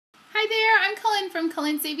there, I'm Cullen from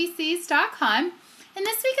CullensABCs.com, and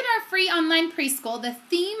this week in our free online preschool, the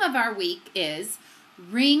theme of our week is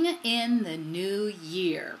Ring in the New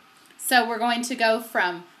Year. So we're going to go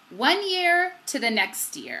from 1 year to the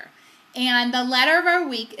next year, and the letter of our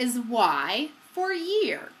week is Y for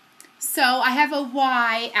year. So I have a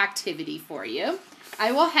Y activity for you.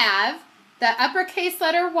 I will have the uppercase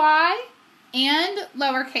letter Y and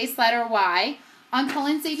lowercase letter y on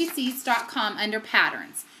CullensABCs.com under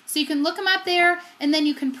patterns. So you can look them up there, and then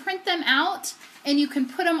you can print them out, and you can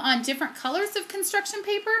put them on different colors of construction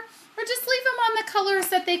paper, or just leave them on the colors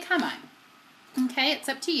that they come on. Okay, it's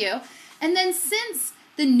up to you. And then since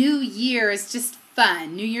the new year is just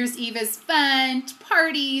fun, New Year's Eve is fun,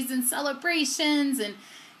 parties and celebrations and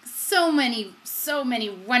so many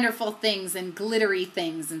wonderful things and glittery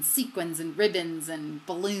things and sequins and ribbons and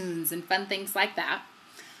balloons and fun things like that.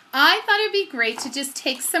 I thought it'd be great to just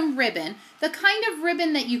take some ribbon, the kind of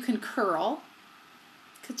ribbon that you can curl,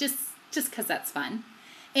 just because that's fun.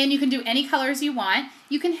 And you can do any colors you want.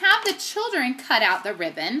 You can have the children cut out the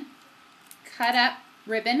ribbon, cut up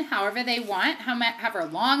ribbon however they want, however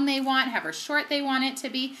long they want, however short they want it to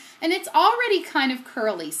be. And it's already kind of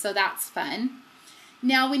curly, so that's fun.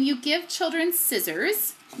 Now, when you give children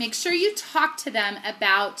scissors, make sure you talk to them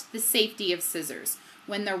about the safety of scissors.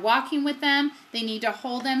 When they're walking with them, they need to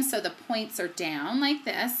hold them so the points are down like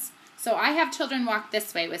this. So I have children walk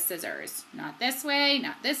this way with scissors. Not this way,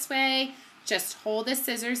 not this way. Just hold the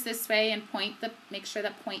scissors this way and make sure the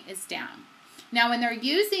point is down. Now, when they're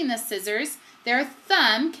using the scissors, their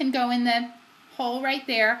thumb can go in the hole right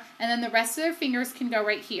there, and then the rest of their fingers can go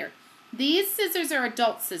right here. These scissors are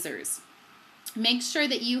adult scissors. Make sure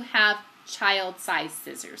that you have child-sized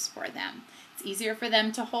scissors for them. It's easier for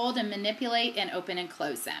them to hold and manipulate and open and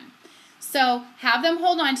close them. So have them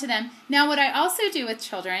hold on to them. Now what I also do with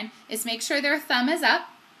children is make sure their thumb is up.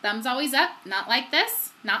 Thumb's always up, not like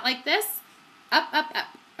this, not like this. Up, up,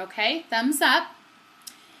 up, okay? Thumbs up.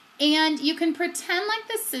 And you can pretend like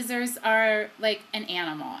the scissors are like an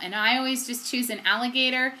animal. And I always just choose an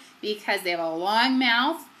alligator because they have a long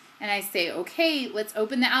mouth. And I say, okay, let's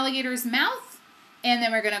open the alligator's mouth. And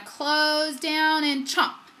then we're going to close down and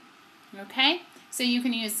chomp. Okay? So you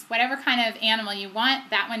can use whatever kind of animal you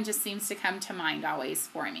want. That one just seems to come to mind always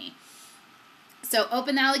for me. So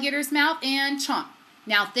open the alligator's mouth and chomp.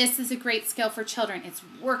 Now this is a great skill for children. It's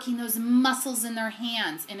working those muscles in their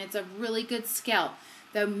hands, and it's a really good skill.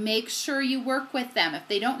 So make sure you work with them. If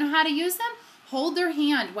they don't know how to use them, hold their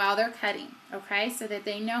hand while they're cutting, okay? So that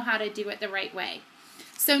they know how to do it the right way.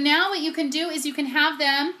 So now what you can do is you can have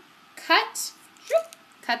them cut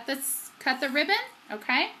the ribbon,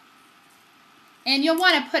 okay? And you'll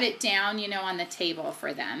want to put it down, you know, on the table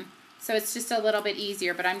for them. So it's just a little bit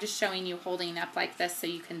easier, but I'm just showing you holding up like this so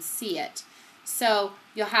you can see it. So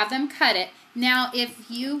you'll have them cut it. Now, if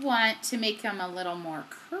you want to make them a little more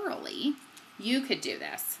curly, you could do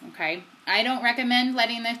this, okay? I don't recommend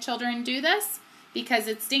letting the children do this because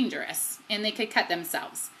it's dangerous and they could cut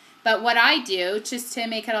themselves. But what I do, just to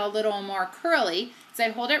make it a little more curly, is I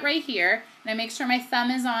hold it right here, and I make sure my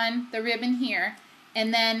thumb is on the ribbon here,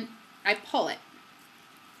 and then I pull it,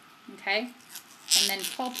 okay? And then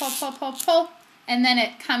pull, pull, pull, pull, pull, and then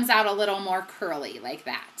it comes out a little more curly like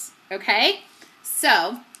that, okay?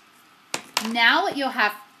 So now what you'll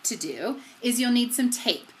have to do is you'll need some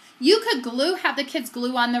tape. You could have the kids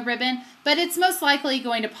glue on the ribbon, but it's most likely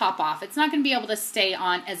going to pop off. It's not going to be able to stay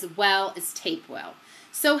on as well as tape will.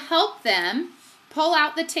 So help them pull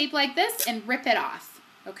out the tape like this and rip it off,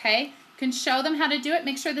 okay? You can show them how to do it.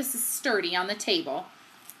 Make sure this is sturdy on the table.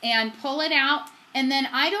 And pull it out. And then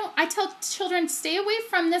I tell children, stay away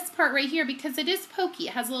from this part right here because it is pokey.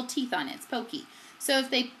 It has little teeth on it. It's pokey. So if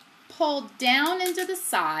they pull down into the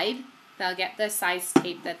side, they'll get the size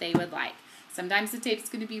tape that they would like. Sometimes the tape's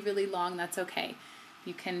going to be really long. That's okay.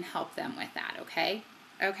 You can help them with that, okay?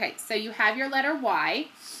 Okay, so you have your letter Y.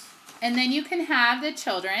 And then you can have the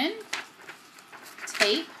children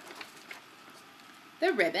tape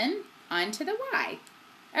the ribbon onto the Y.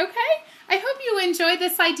 Okay? I hope you enjoyed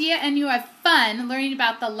this idea and you have fun learning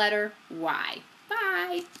about the letter Y.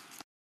 Bye.